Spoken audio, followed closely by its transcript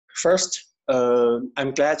First,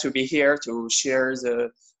 I'm glad to be here to share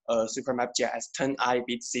the SuperMap GIS 10i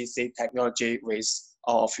BitCC technology with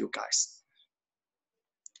all of you guys.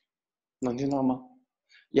 能听到吗?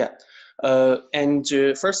 Yeah.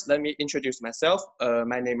 First, let me introduce myself.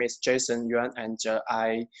 My name is Jayson Yuan, and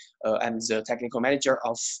I am the technical manager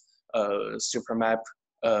of SuperMap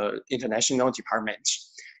International Department.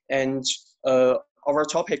 And our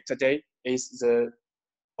topic today is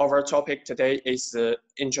the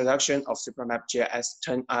introduction of SuperMap GIS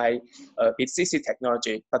 10i BitCC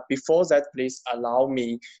technology. But before that, please allow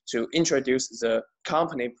me to introduce the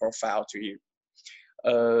company profile to you.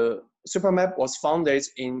 SuperMap was founded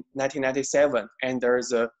in 1997 under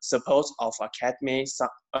the support of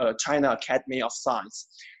China Academy of Science.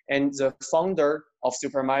 And the founder of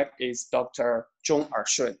SuperMap is Dr. Zhong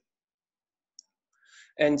Ershun.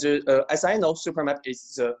 And as I know, SuperMap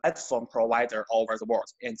is the platform provider all over the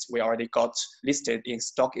world, and we already got listed in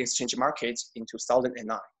stock exchange market in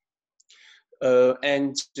 2009.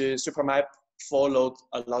 SuperMap followed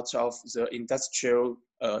a lot of the industrial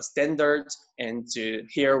standards, and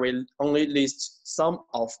here we'll only list some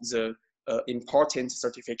of the important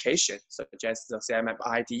certifications, such as the CMMI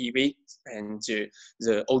IDEV and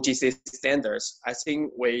the OGC standards. I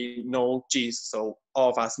think we know GIS, so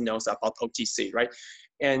all of us knows about OGC, right?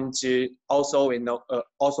 And also we know,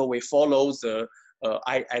 also we follow the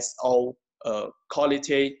ISO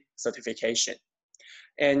quality certification.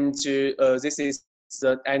 And this is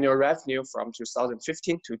the annual revenue from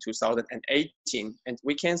 2015 to 2018, and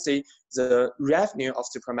we can see the revenue of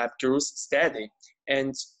SuperMap grows steady,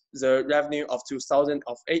 and the revenue of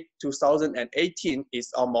 2018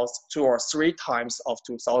 is almost 2 or 3 times of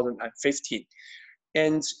 2015,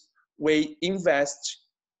 and we invest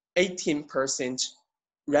 18%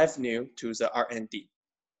 revenue to the R&D.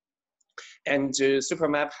 And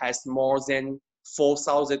SuperMap has more than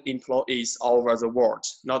 4,000 employees all over the world,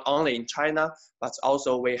 not only in China, but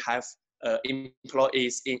also we have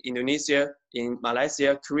employees in Indonesia, in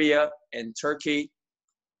Malaysia, Korea, and Turkey.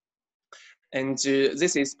 And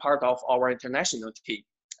this is part of our international team.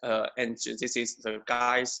 And this is the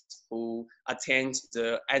guys who attend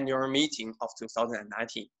the annual meeting of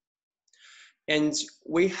 2019. And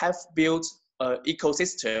we have built an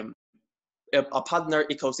ecosystem, a partner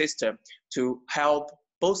ecosystem, to help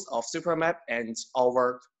both of SuperMap and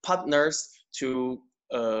our partners to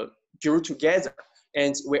grow together.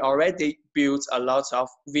 And we already built a lot of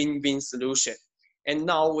win-win solution. And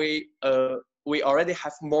now we already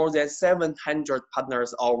have more than 700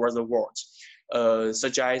 partners all over the world,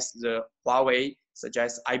 such as the Huawei, such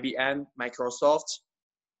as IBM, Microsoft.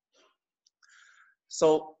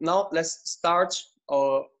 So now let's start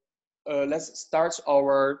our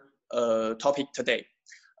topic today.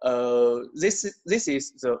 This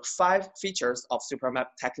is the 5 features of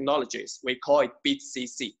SuperMap technologies. We call it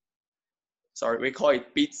BitCC. Sorry, we call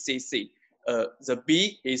it BitCC. The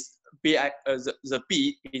B is big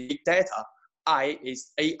data, I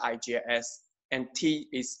is AI GIS, and T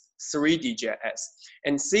is 3D GIS.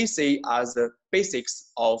 And CC are the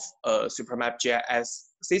basics of SuperMap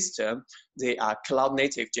GIS system. They are cloud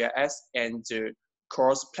native GIS and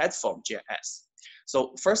cross-platform GIS.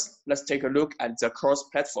 So first, let's take a look at the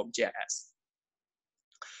cross-platform GIS.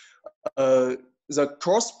 The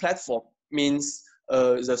cross-platform means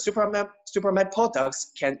the SuperMap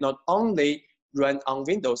products can not only run on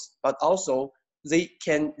Windows, but also they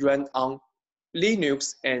can run on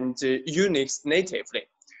Linux and Unix natively.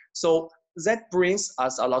 So that brings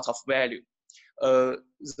us a lot of value.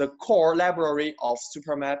 The core library of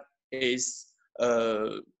SuperMap is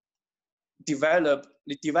developed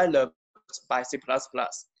by C++.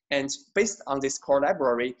 And based on this core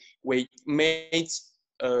library, we made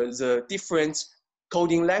the different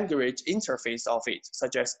coding language interface of it,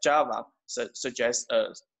 such as Java, such as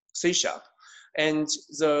C#. And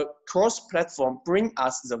the cross-platform bring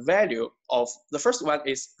us the value of, the first one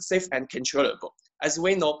is safe and controllable. As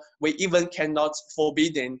we know, we even cannot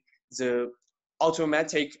forbidden the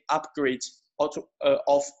automatic upgrade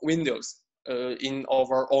of Windows in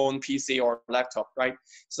our own PC or laptop, right?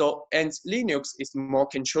 So, and Linux is more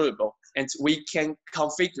controllable, and we can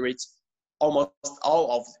configure it almost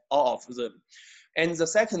all of them. And the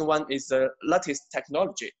second one is the latest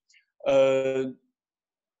technology.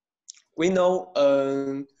 We know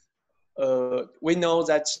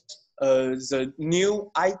that the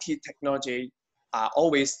new IT technology are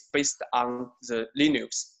always based on the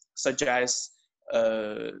Linux, such as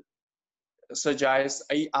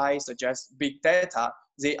AI, such as big data.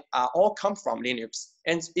 They are all come from Linux.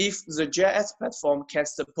 And if the GIS platform can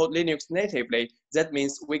support Linux natively, that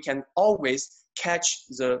means we can always catch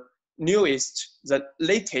the newest, the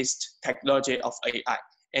latest technology of AI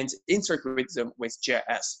and integrate them with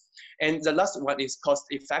GIS. And the last one is cost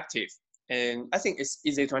effective. And I think it's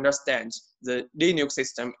easy to understand. The Linux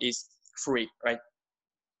system is free, right?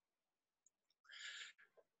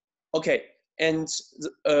 Okay, and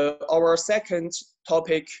our second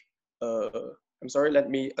topic, I'm sorry, let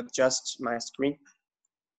me adjust my screen.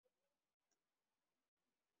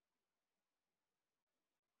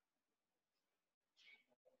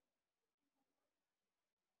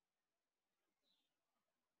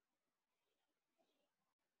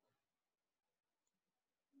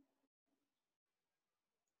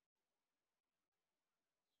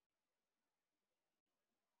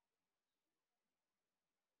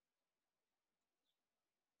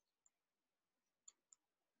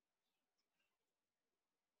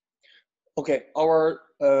 Okay, our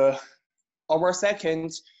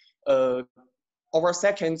second uh,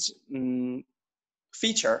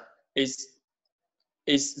 feature is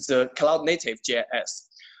the cloud native GIS.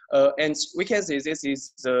 And we can see this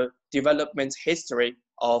is the development history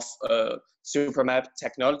of SuperMap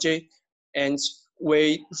technology. And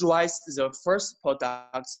we rise the first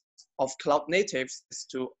products of cloud natives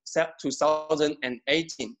to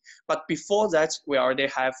 2018. But before that, we already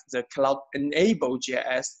have the cloud-enabled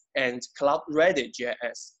GIS and cloud-ready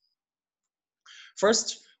GIS.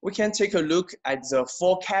 First, we can take a look at the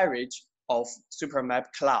full carriage of SuperMap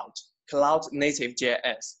Cloud Native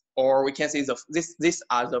GIS, or we can say these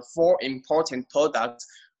are the four important products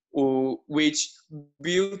which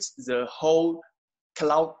build the whole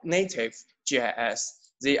Cloud Native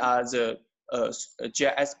GIS. They are the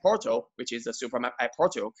GIS portal, which is the SuperMap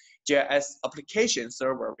iPortal, GIS application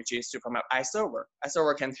server, which is SuperMap iServer.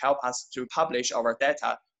 iServer can help us to publish our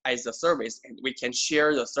data as a service, and we can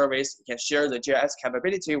share the service, we can share the GIS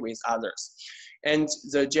capability with others. And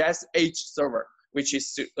the GIS H server, which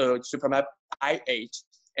is SuperMap IH,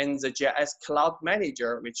 and the GIS Cloud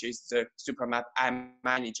Manager, which is the SuperMap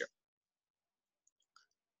iManager.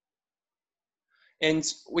 And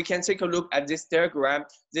we can take a look at this diagram.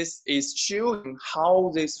 This is showing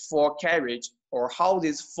how these four carriage or how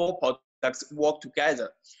these four products work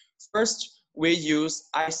together. First, we use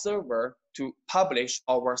iServer to publish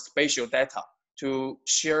our spatial data, to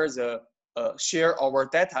share our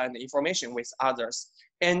data and information with others.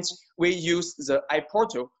 And we use the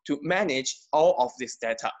iPortal to manage all of this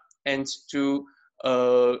data. And to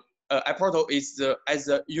iPortal is as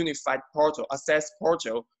a unified portal, access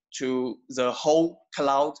portal to the whole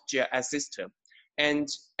cloud GIS system. And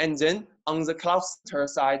then on the cloud center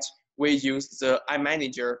side, we use the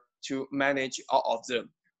iManager to manage all of them.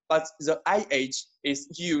 But the IH is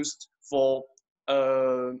used for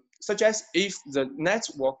such as if the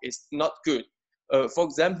network is not good. For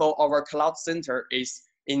example, our cloud center is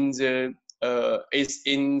in the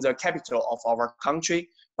capital of our country,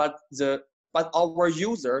 but our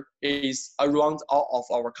user is around all of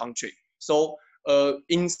our country. So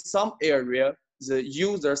in some area, the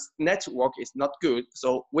user's network is not good,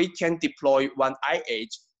 so we can deploy one IH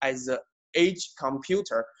as an edge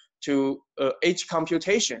computer to edge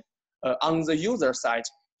computation on the user side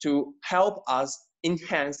to help us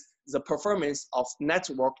enhance the performance of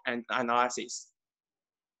network and analysis.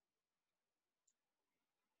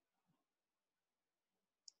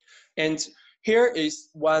 And here is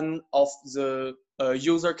one of the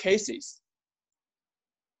user cases.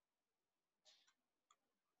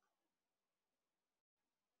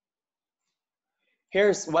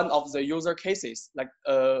 Here's one of the user cases. Like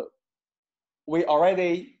we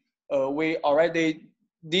already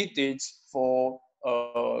did it for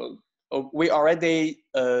we already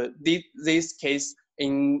did this case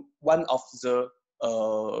in one of the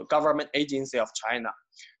government agency of China.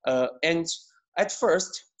 And at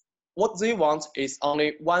first, what they want is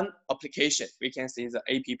only one application. We can see the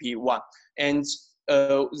app1, and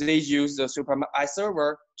they use the SuperMap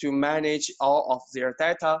iServer to manage all of their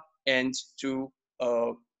data and to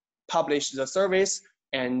publish the service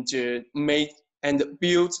and make and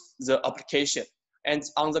build the application. And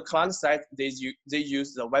on the client side, they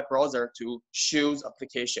use the web browser to show the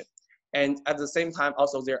application. And at the same time,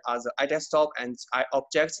 also there are the iDesktop and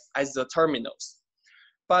iObjects as the terminals.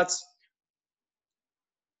 But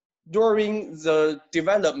during the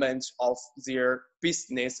development of their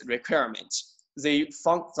business requirements, they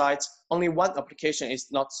found that only one application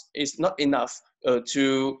is not enough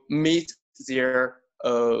to meet their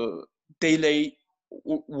daily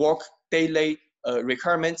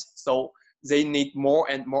requirements. So they need more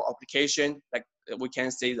and more application. Like we can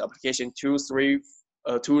say the application 2, 3,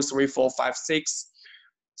 4, 5, 6.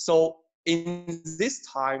 So in this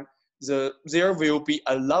time, there will be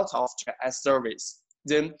a lot of GIS service.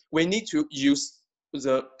 then we need to use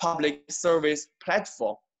the public service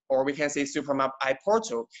platform, or we can say SuperMap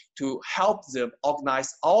iPortal, to help them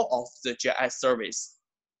organize all of the GIS service.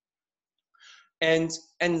 And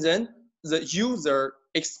then the user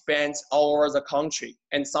expands all over the country,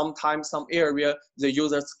 and sometimes some area the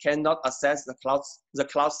users cannot access the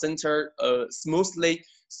cloud center smoothly,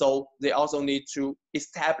 so they also need to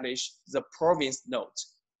establish the province node.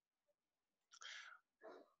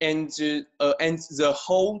 And the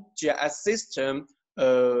whole GIS system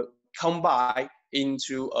combine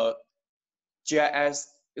into a GIS,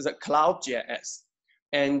 the cloud GIS.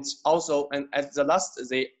 And also, and at the last,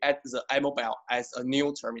 they add the iMobile as a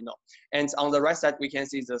new terminal. And on the right side, we can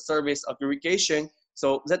see the service aggregation.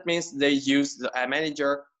 So that means they use the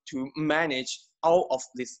iManager to manage all of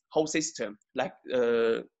this whole system, like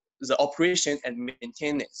the operation and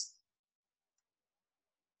maintenance.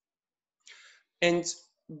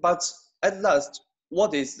 But at last,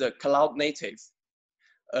 what is the cloud native?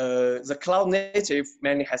 The cloud native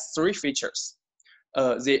mainly has three features.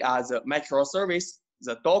 They are the microservice,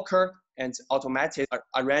 the Docker, and automatic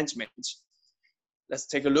arrangement. Let's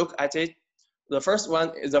take a look at it. The first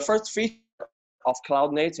feature of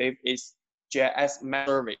cloud native is GIS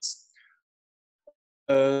service.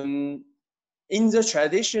 In the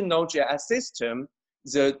traditional GIS system,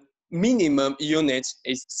 the minimum unit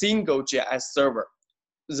is single GIS server.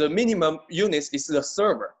 The minimum unit is the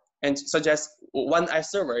server, and such as one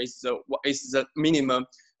server is the minimum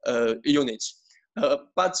unit.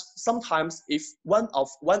 But sometimes if one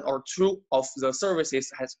or two of the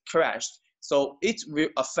services has crashed, so it will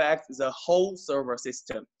affect the whole server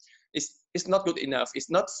system. It's not good enough. It's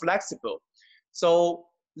not flexible. So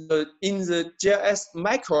in the GIS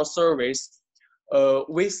microservice,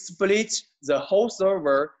 we split the whole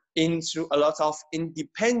server into a lot of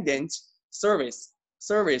independent services,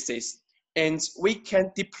 and we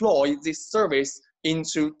can deploy this service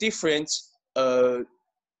into different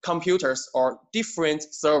computers or different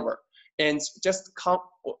server, and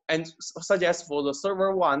suggest for the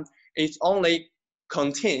server one, it only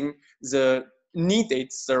contain the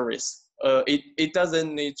needed service. It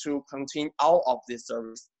doesn't need to contain all of this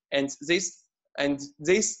service, and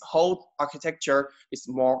this whole architecture is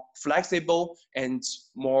more flexible and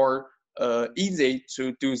more easy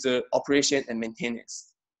to do the operation and maintenance.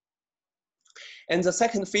 And the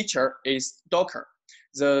second feature is Docker.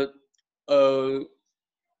 To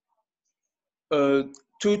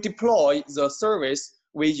deploy the service,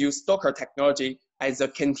 we use Docker technology as a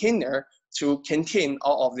container to contain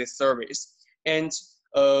all of this service. And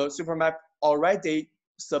SuperMap already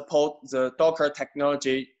support the Docker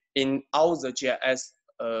technology in all the GIS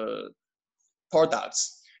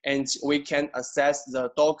products. And we can access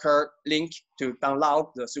the Docker link to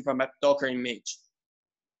download the SuperMap Docker image.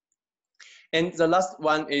 And the last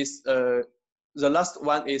one is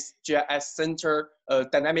GIS Center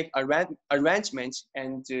dynamic arrangement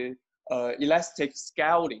and elastic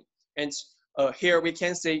scaling. And here we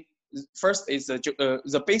can see first is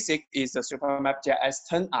the basic is the SuperMap GIS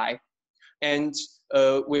 10i, and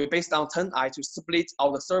we based on 10i to split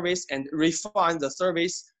all the service and refine the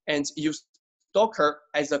service and use Docker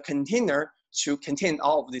as a container to contain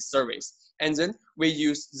all of this service. And then we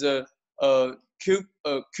use the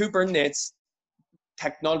Kubernetes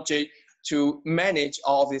technology to manage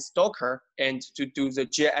all of this Docker and to do the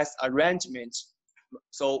GIS arrangement,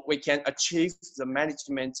 so we can achieve the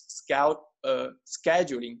management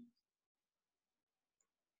scheduling.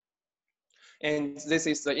 And this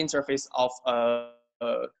is the interface of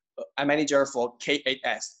iManager for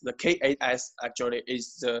K8s. The K8s actually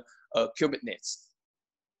is the Kubernetes.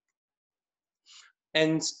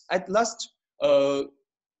 And at last,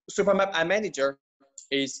 SuperMap iManager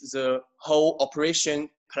is the whole operation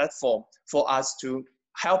platform for us to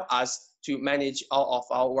help us to manage all of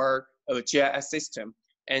our GIS system.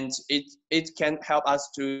 And it can help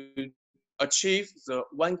us to achieve the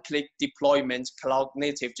one-click deployment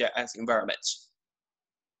cloud-native GIS environment.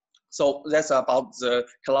 So that's about the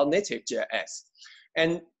cloud-native GIS.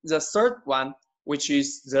 And the third one, which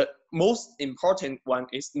is the most important one,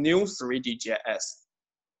 is new 3D GIS.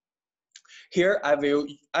 Here I will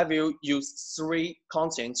use three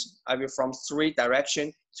content. I will from three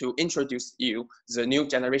directions to introduce you the new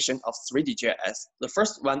generation of 3D GIS. The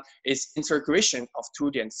first one is integration of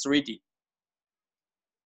 2D and 3D.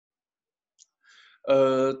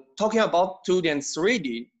 Talking about 2D and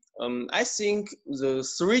 3D, I think the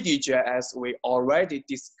 3D GIS, we already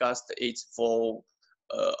discussed it for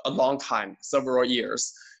a long time, several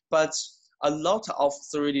years. But a lot of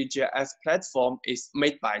 3D GIS platform is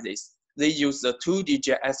made by this. They use the 2D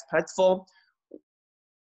GIS platform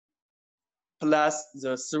plus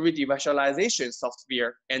the 3D visualization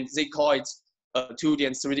software, and they call it 2D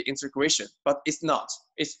and 3D integration, but it's not.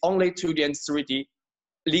 It's only 2D and 3D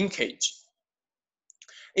linkage.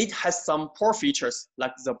 It has some poor features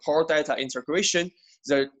like the poor data integration,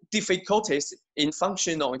 the difficulties in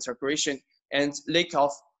functional integration, and lack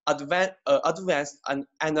of advanced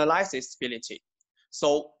analysis ability.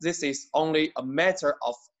 So this is only a matter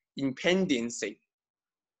of expediency.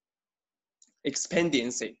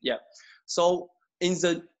 Yeah. So in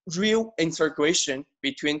the real integration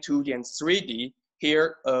between 2D and 3D,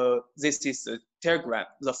 here, this is the diagram.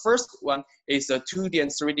 The first one is a 2D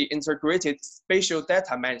and 3D integrated spatial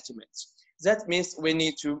data management. That means we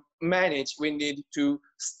need to manage, we need to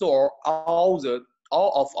store all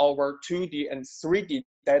of our 2D and 3D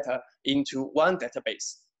data into one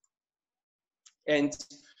database. And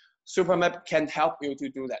SuperMap can help you to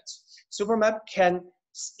do that. SuperMap can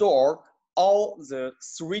store all the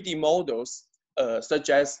 3D models, such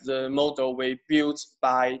as the model we built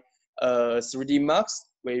by 3D Max,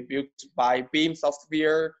 we built by BIM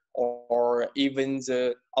software, or even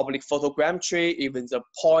the oblique photogrammetry, even the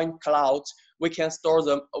point cloud. We can store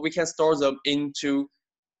them. We can store them into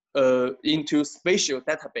spatial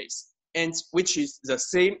database, and which is the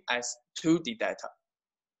same as 2D data.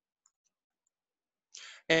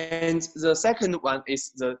 And the second one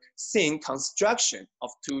is the scene construction of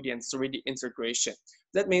 2D and 3D integration.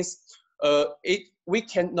 That means we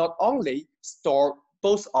can not only store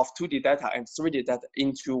both of 2D data and 3D data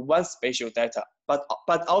into one spatial data, but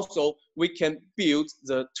also we can build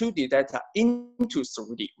the 2D data into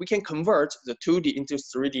 3D. We can convert the 2D into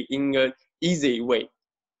 3D in an easy way.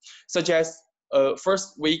 Such as,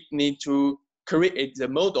 first we need to create the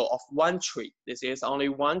model of one tree. This is only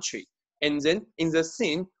one tree. And then in the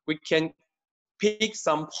scene, we can pick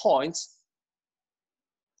some points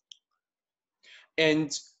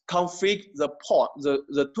and configure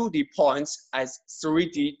the 2D points as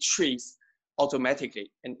 3D trees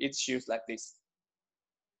automatically. And it shows like this.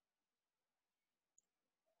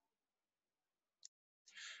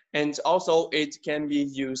 And also it can be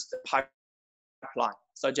used pipeline,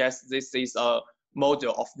 such as this is a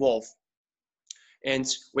model of wolf. And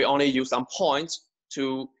we only use some points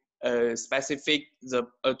to specify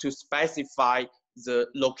the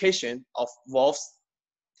location of wolves,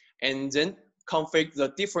 and then configure the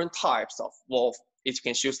different types of wolf. It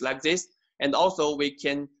can choose like this, and also we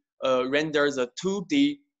can render the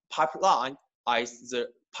 2D pipeline as the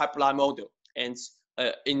pipeline model, and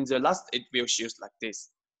in the last it will choose like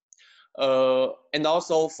this. And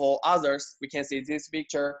also for others, we can see this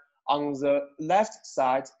picture. On the left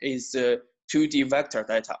side is the 2D vector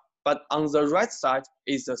data, but on the right side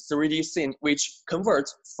is the 3D scene, which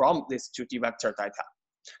converts from this 2D vector data.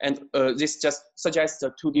 And this just suggests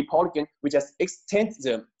the 2D polygon. We just extend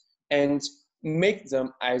them and make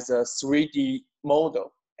them as a 3D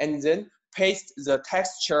model, and then paste the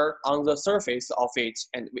texture on the surface of it,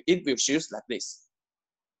 and it will choose like this.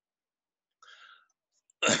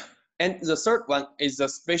 And the third one is the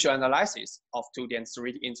spatial analysis of 2D and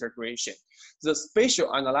 3D integration. The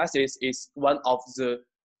spatial analysis is one of the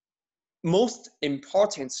most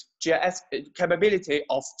important GIS capability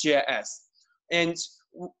of GIS. And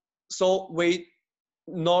so we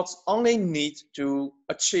not only need to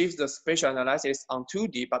achieve the spatial analysis on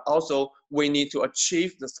 2D, but also we need to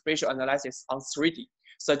achieve the spatial analysis on 3D,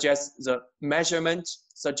 such as the measurement,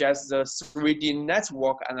 such as the 3D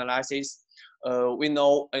network analysis. We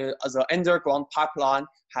know the underground pipeline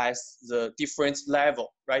has the different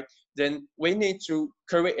level, right? Then we need to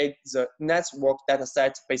create the network data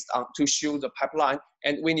set based on to show the pipeline,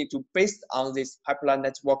 and we need to based on this pipeline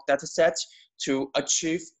network data set to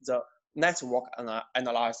achieve the network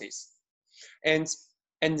analysis. And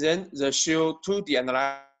then the show 2D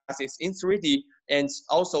analysis in 3D, and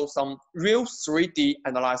also some real 3D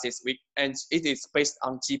analysis, and it is based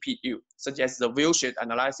on GPU, such as the viewshed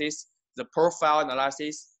analysis, the profile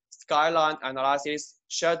analysis, skyline analysis,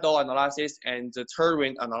 shadow analysis, and the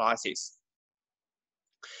terrain analysis.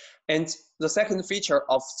 And the second feature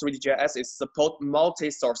of 3D GIS is support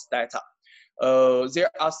multi-source data.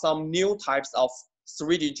 There are some new types of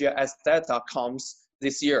 3D GIS data comes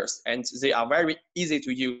this year, and they are very easy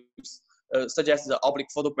to use, such as the oblique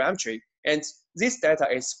photogrammetry. And this data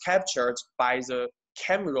is captured by the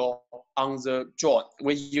camera on the drone.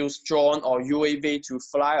 We use drone or UAV to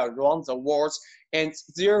fly around the world, and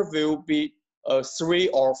there will be 3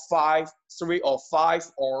 or 5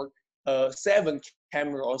 or 7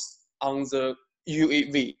 cameras on the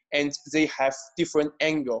UAV, and they have different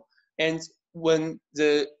angle. And when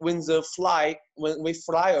we fly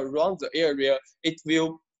around the area, it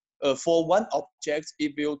will for one object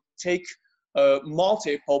it will take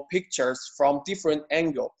multiple pictures from different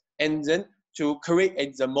angles, and then to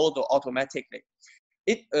create the model automatically.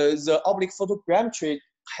 The oblique photogrammetry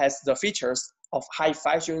has the features of high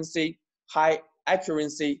efficiency, high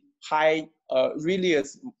accuracy, high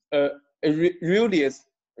realism,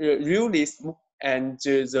 and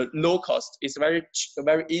the low cost. It's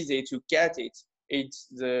very easy to get it.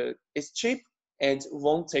 It's cheap and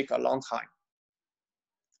won't take a long time.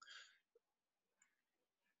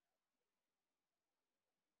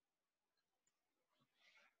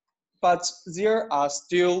 But there are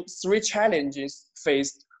still 3 challenges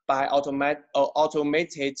faced by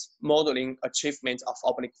automated modeling achievement of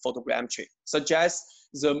oblique photogrammetry, such as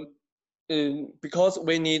because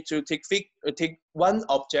we need to take one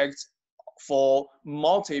object for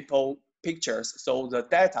multiple pictures, so the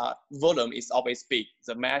data volume is always big,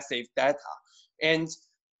 the massive data, and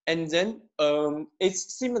then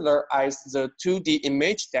it's similar as the 2D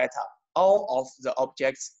image data. All of the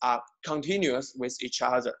objects are continuous with each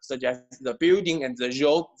other, such as the building and the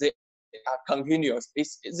road, they are continuous.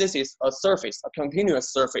 This is a surface, a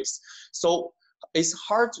continuous surface. So it's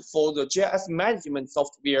hard for the GIS management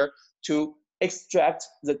software to extract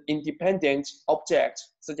the independent object,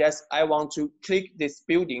 such as I want to click this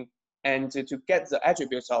building and to get the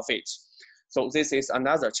attributes of it. So this is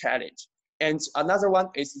another challenge. And another one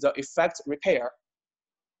is the effect repair.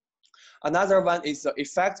 Another one is the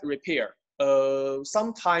effect repair.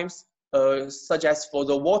 Sometimes, such as for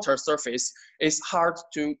the water surface, it's hard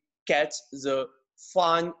to get the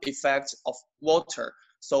fine effect of water.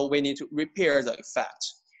 So we need to repair the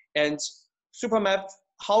effect. And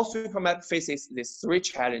how SuperMap faces these 3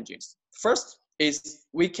 challenges. First is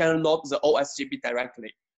we can load the OSGB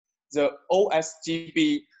directly. The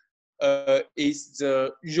OSGB is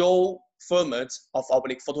the raw format of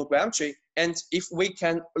oblique photogrammetry, and if we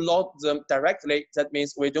can load them directly, that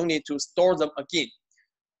means we don't need to store them again,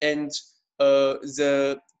 and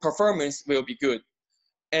the performance will be good.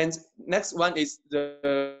 And next one is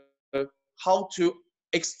the how to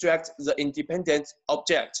extract the independent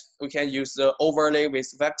object. We can use the overlay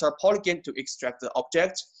with vector polygon to extract the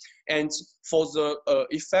object. And for the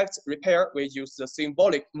effect repair, we use the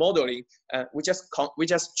symbolic modeling. We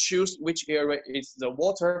just choose which area is the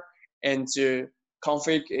water and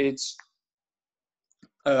configure it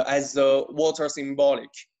as the water symbol,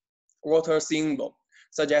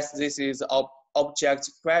 such as this is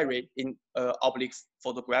object query in oblique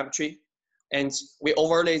photogrammetry. And we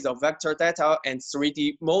overlay the vector data and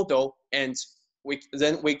 3D model, and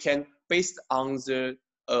then we can, based on the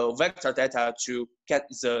vector data, to get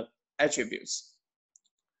the attributes.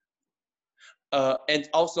 And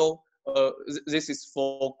also, this is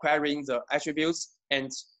for querying the attributes,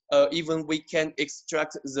 and even we can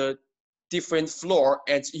extract the different floor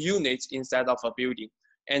and units inside of a building.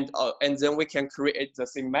 And then we can create the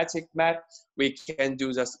thematic map. We can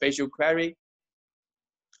do the spatial query.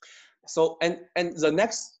 So, and the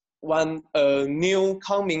next one, new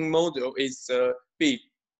coming model is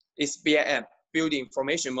BIM, Building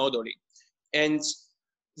Information Modeling. And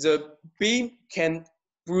the BIM can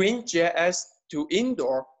bring GIS to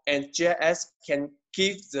indoor, and GIS can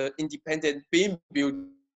give the independent BIM building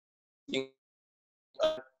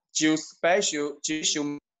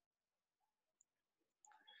geospatial.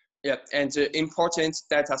 Yeah, and the important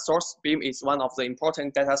data source, BIM is one of the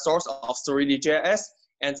important data source of 3D GIS,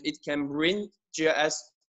 and it can bring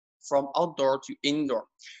GIS from outdoor to indoor.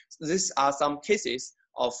 These are some cases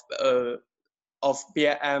of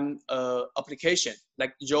BIM application,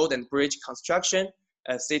 like road and bridge construction,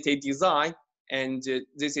 city design, and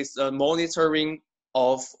this is the monitoring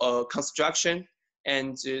of construction,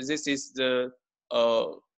 and this is the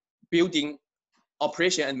building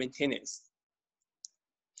operation and maintenance.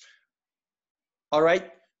 All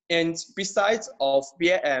right, and besides of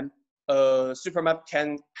BIM, SuperMap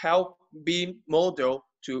can help BIM model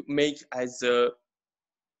to make as a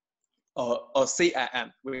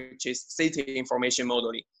CIM, which is City Information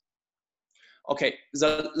Modeling. Okay,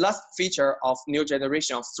 the last feature of new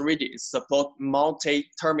generation of 3D is support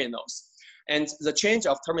multi-terminals. And the change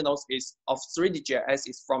of terminals of 3D GIS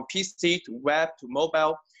is from PC to web to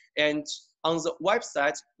mobile. And on the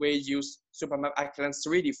website, we use SuperMap Icon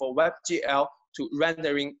 3D for WebGL to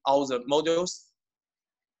rendering all the models.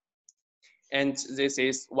 And this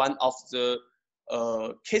is one of the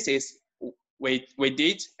cases we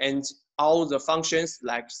did, and all the functions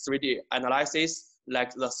like 3D analysis,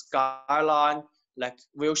 like the skyline, like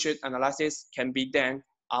viewshed analysis can be done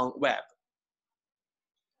on web.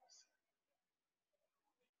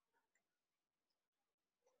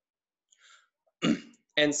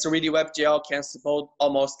 And 3D WebGL can support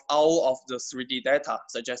almost all of the 3D data,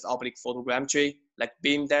 such as oblique photogrammetry, like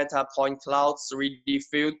beam data, point cloud, 3D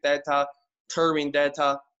field data, terrain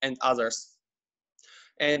data, and others.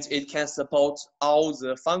 And it can support all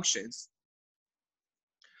the functions.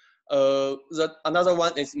 Another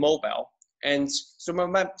one is mobile. And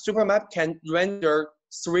SuperMap can render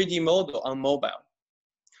 3D model on mobile.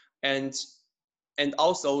 And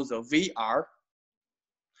also the VR.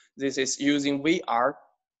 This is using VR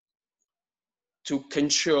to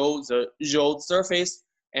control the road surface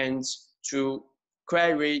and to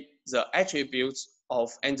query the attributes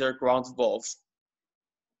of underground valve.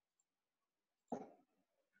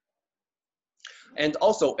 And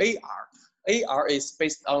also AR. AR is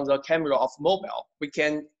based on the camera of mobile. We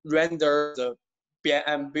can render the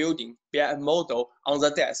BIM building, BIM model on the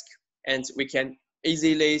desk, and we can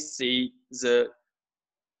easily see the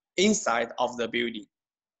inside of the building,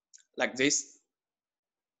 like this.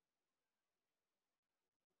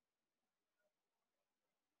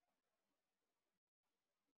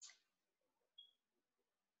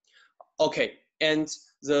 Okay, and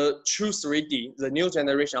the true 3D, the new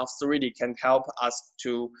generation of 3D can help us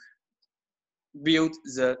to build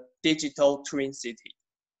the digital twin city.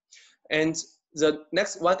 And the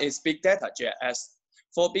next one is big data GIS.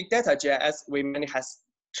 For big data GIS, we mainly has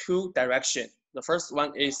two directions. The first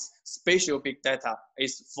one is spatial big data.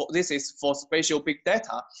 This is for spatial big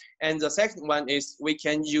data. And the second one is we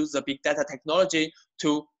can use the big data technology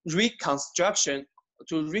to reconstruct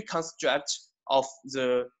of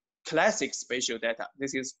the classic spatial data.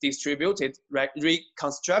 This is distributed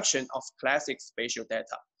reconstruction of classic spatial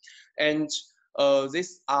data. And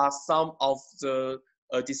these are some of the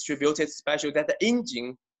distributed spatial data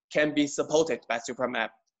engine can be supported by SuperMap,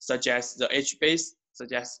 such as the HBase,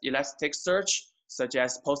 such as Elasticsearch, such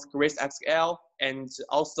as PostgreSQL, and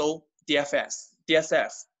also DSF.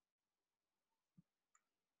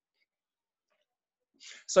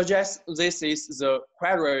 Suggest this is the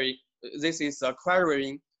query. This is a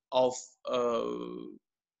querying of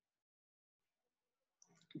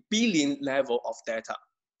billion level of data,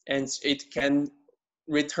 and it can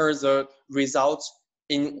return the result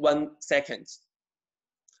in 1 second.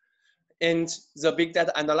 And the big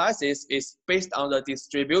data analysis is based on the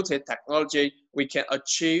distributed technology. We can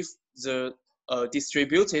achieve the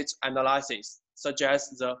distributed analysis, such as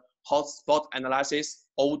the hotspot analysis,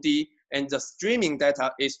 OD, and the streaming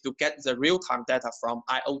data is to get the real-time data from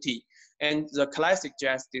IoT. And the classic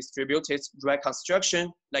GIS distributed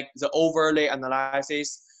reconstruction, like the overlay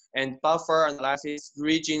analysis and buffer analysis,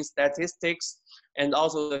 region statistics, and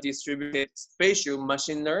also the distributed spatial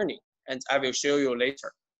machine learning. And I will show you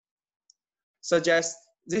later. Suggest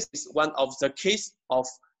this is one of the case of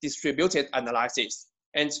distributed analysis.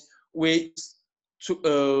 And we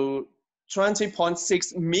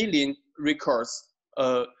 20.6 million records,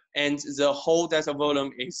 and the whole data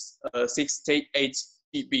volume is 68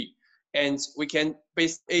 GB. And we can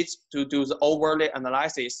base it to do the overlay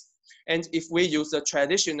analysis. And if we use the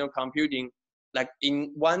traditional computing, like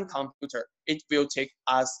in one computer, it will take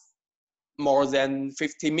us more than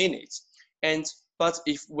 50 minutes. But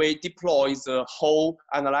if we deploy the whole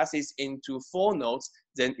analysis into 4 nodes,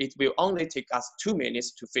 then it will only take us 2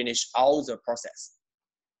 minutes to finish all the process.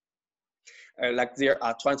 Like there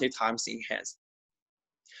are 20 times enhanced.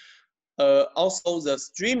 Also, the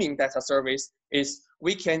streaming data service is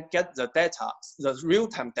we can get the data, the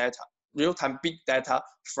real-time data, real-time big data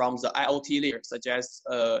from the IoT layer, such as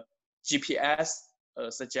GPS,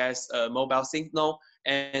 such as mobile signal,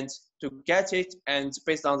 and to get it, and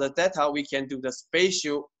based on the data, we can do the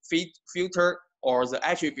spatial filter or the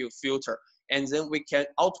attribute filter, and then we can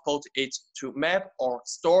output it to map or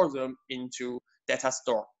store them into data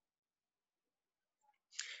store.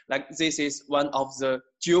 Like this is one of the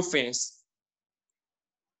geofence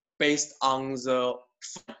based on the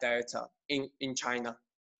data in China.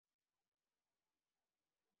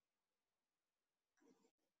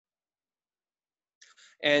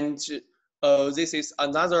 And this is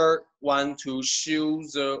another one to show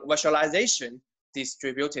the visualization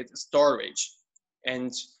distributed storage.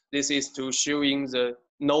 And this is to showing the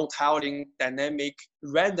node tiling dynamic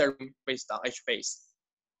rendering based on HBase.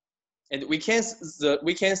 And we can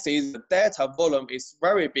see the data volume is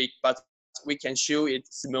very big, but we can show it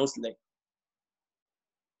smoothly.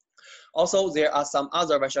 Also, there are some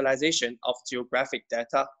other visualization of geographic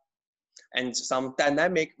data and some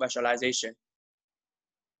dynamic visualization.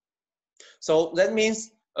 So that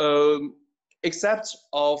means except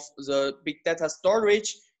of the big data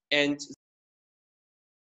storage and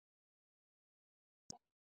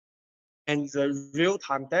the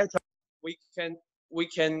real-time data, we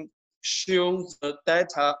can show the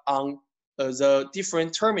data on the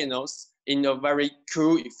different terminals in a very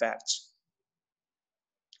cool effect.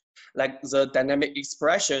 Like the dynamic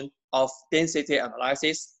expression of density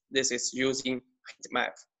analysis, this is using heat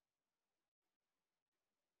map.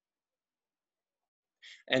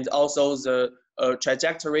 And also the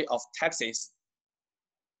trajectory of taxis.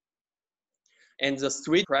 And the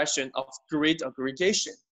 3D expression of grid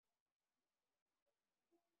aggregation.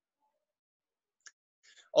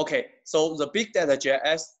 Okay, so the big data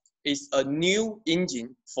GIS is a new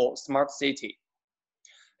engine for smart city.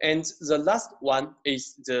 And the last one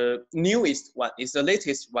is the newest one, is the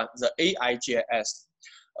latest one, the AI GIS.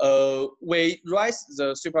 We raised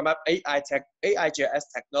the SuperMap AI GIS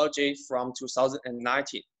technology from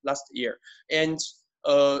 2019, last year. And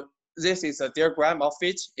this is a diagram of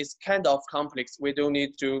it. It's kind of complex. We don't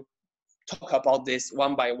need to talk about this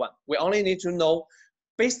one by one. We only need to know,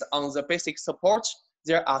 based on the basic support,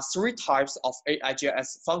 there are 3 types of AI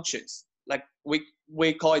GIS functions. Like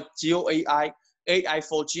we call it GeoAI, AI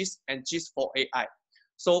for GIS, and GIS for AI.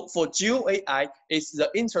 So for GeoAI, it's the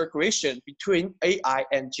integration between AI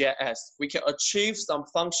and GIS. We can achieve some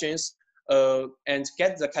functions and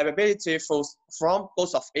get the capability from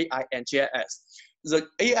both of AI and GIS. The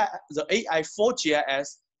AI for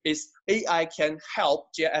GIS is AI can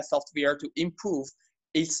help GIS software to improve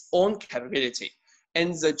its own capability.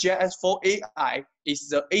 And the GIS for AI is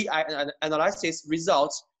the AI analysis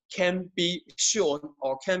results can be shown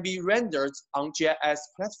or can be rendered on GIS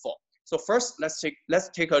platform. So first, let's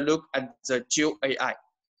take a look at the GeoAI.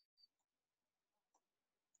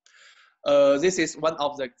 This is one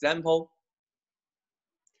of the example.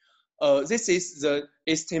 This is the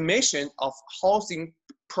estimation of housing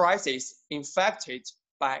prices affected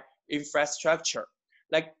by infrastructure.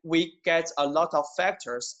 Like we get a lot of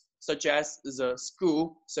factors, such as the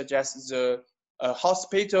school, such as the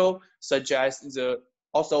hospital, such as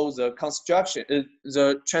also the construction,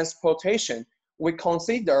 the transportation. We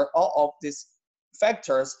consider all of these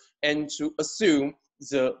factors and to assume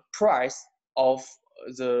the price of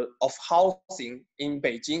housing in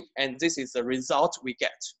Beijing, and this is the result we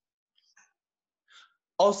get.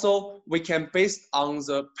 Also, we can base on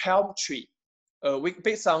the palm tree. We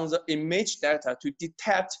based on the image data to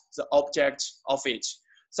detect the object of it,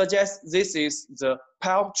 such as this is the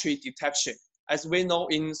palm tree detection. As we know,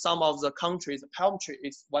 in some of the countries, the palm tree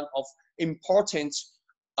is one of important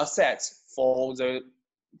assets for the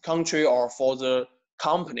country or for the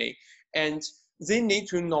company, and they need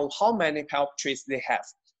to know how many palm trees they have.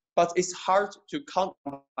 But it's hard to count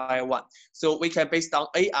by one. So we can based on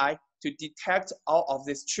AI to detect all of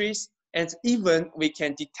these trees, and even we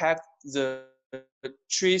can detect the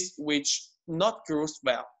trees which not grows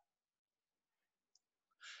well.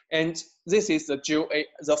 And this is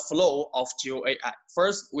the flow of GeoAI.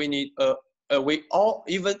 First, we need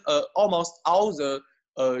almost all the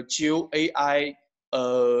GeoAI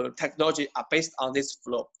technology are based on this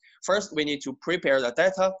flow. First, we need to prepare the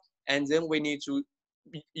data, and then we need to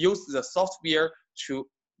use the software to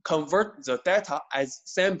convert the data as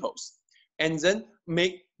samples, and then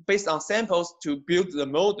make based on samples to build the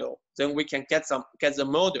model. Then we can get the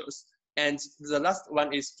models, and the last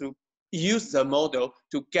one is to use the model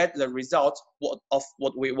to get the result of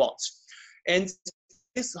what we want. And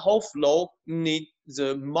this whole flow needs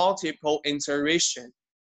the multiple iteration.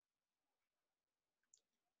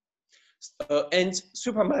 And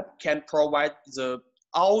SuperMap can provide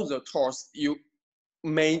all the tools you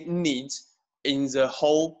may need in the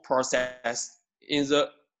whole process, in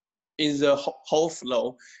the whole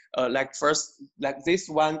flow. Like this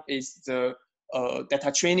one is the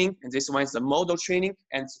data training, and this one is the model training,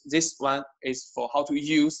 and this one is for how to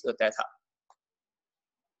use the data.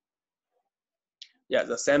 Yeah,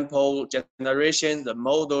 the sample generation, the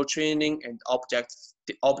model training, and object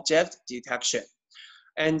detection.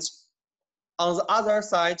 And on the other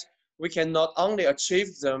side, we can not only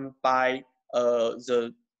achieve them by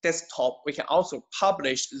the desktop, we can also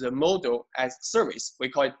publish the model as service. We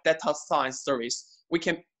call it data science service. We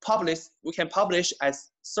can publish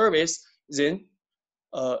as service. Then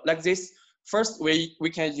like this. First, we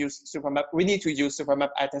can use SuperMap. We need to use SuperMap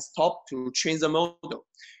at desktop to train the model,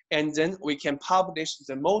 and then we can publish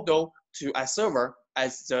the model to a server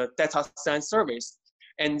as the data science service,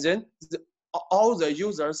 and then all the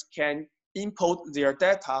users can input their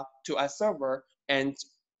data to a server and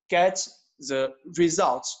get the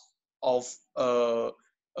result of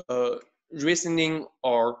reasoning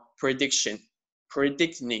or predicting.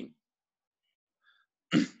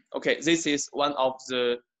 Okay, this is one of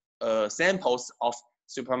the samples of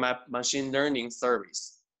SuperMap machine learning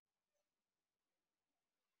service.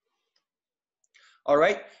 All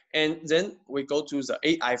right, and then we go to the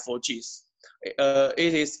AI for GIS.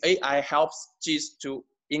 It is AI helps GIS to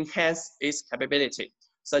enhance its capability,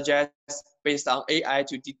 such as based on AI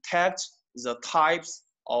to detect the types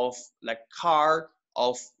of like car,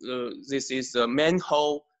 of this is the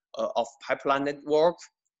manhole of pipeline network,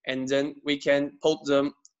 and then we can put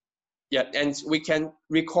them, yeah, and we can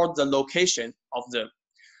record the location of them.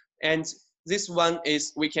 And this one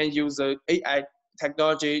is we can use the AI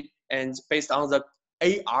technology and based on the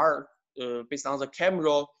AR, based on the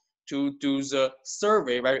camera to do the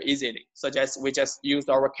survey very easily, such as we just use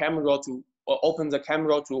our camera to open the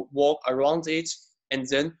camera to walk around it, and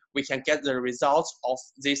then we can get the results of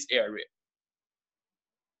this area.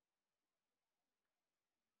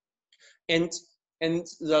 And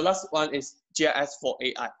the last one is GIS for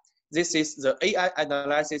AI. This is the AI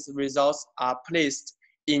analysis results are placed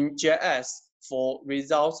in GIS for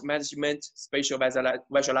results management, spatial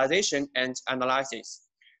visualization, and analysis.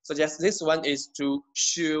 So just this one is to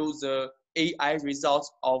show the AI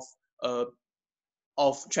results of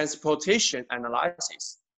transportation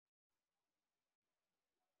analysis.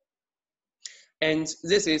 And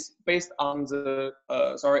this is based on the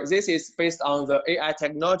this is based on the AI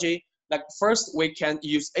technology. Like first, we can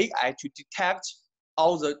use AI to detect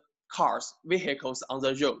all the cars, vehicles on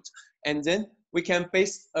the road, and then we can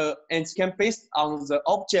based on the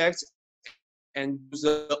object and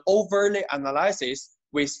the overlay analysis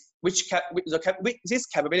with this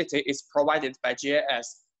capability is provided by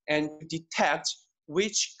GIS and detect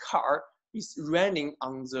which car is running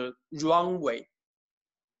on the runway.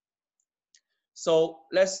 So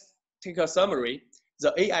let's take a summary.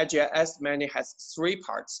 The AI GIS mainly has three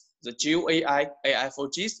parts: the Geo AI, AI for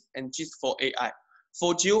GIS, and GIS for AI.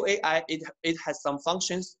 For Geo AI, it has some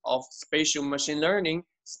functions of spatial machine learning,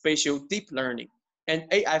 spatial deep learning. And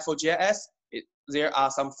AI for GIS, there are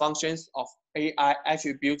some functions of AI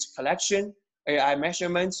attribute collection, AI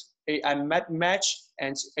measurement, AI map match,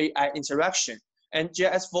 and AI interaction. And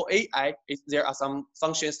GIS for AI, there are some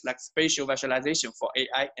functions like spatial visualization for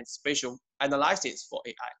AI and spatial analysis for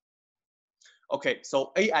AI. Okay,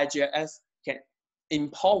 so AI GIS can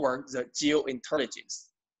empower the geointelligence.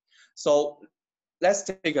 So let's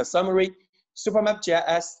take a summary. SuperMap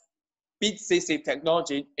GIS BitCC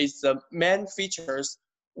technology is the main features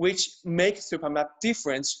which make SuperMap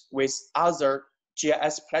different with other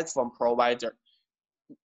GIS platform provider.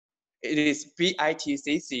 It is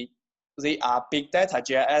BitCC. They are Big Data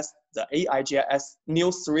GIS, the AI GIS, new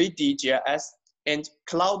 3D GIS, and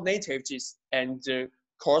Cloud Native GIS, and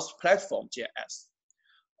cross-platform GIS.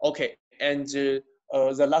 Okay, and the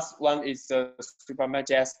last one is the SuperMap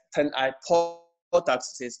GIS 10i product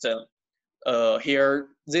system. Here,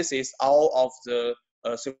 this is all of the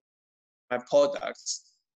SuperMap products.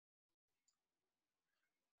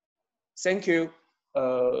 Thank you.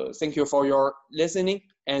 Thank you for your listening.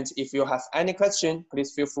 And if you have any question,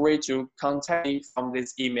 please feel free to contact me from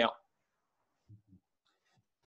this email.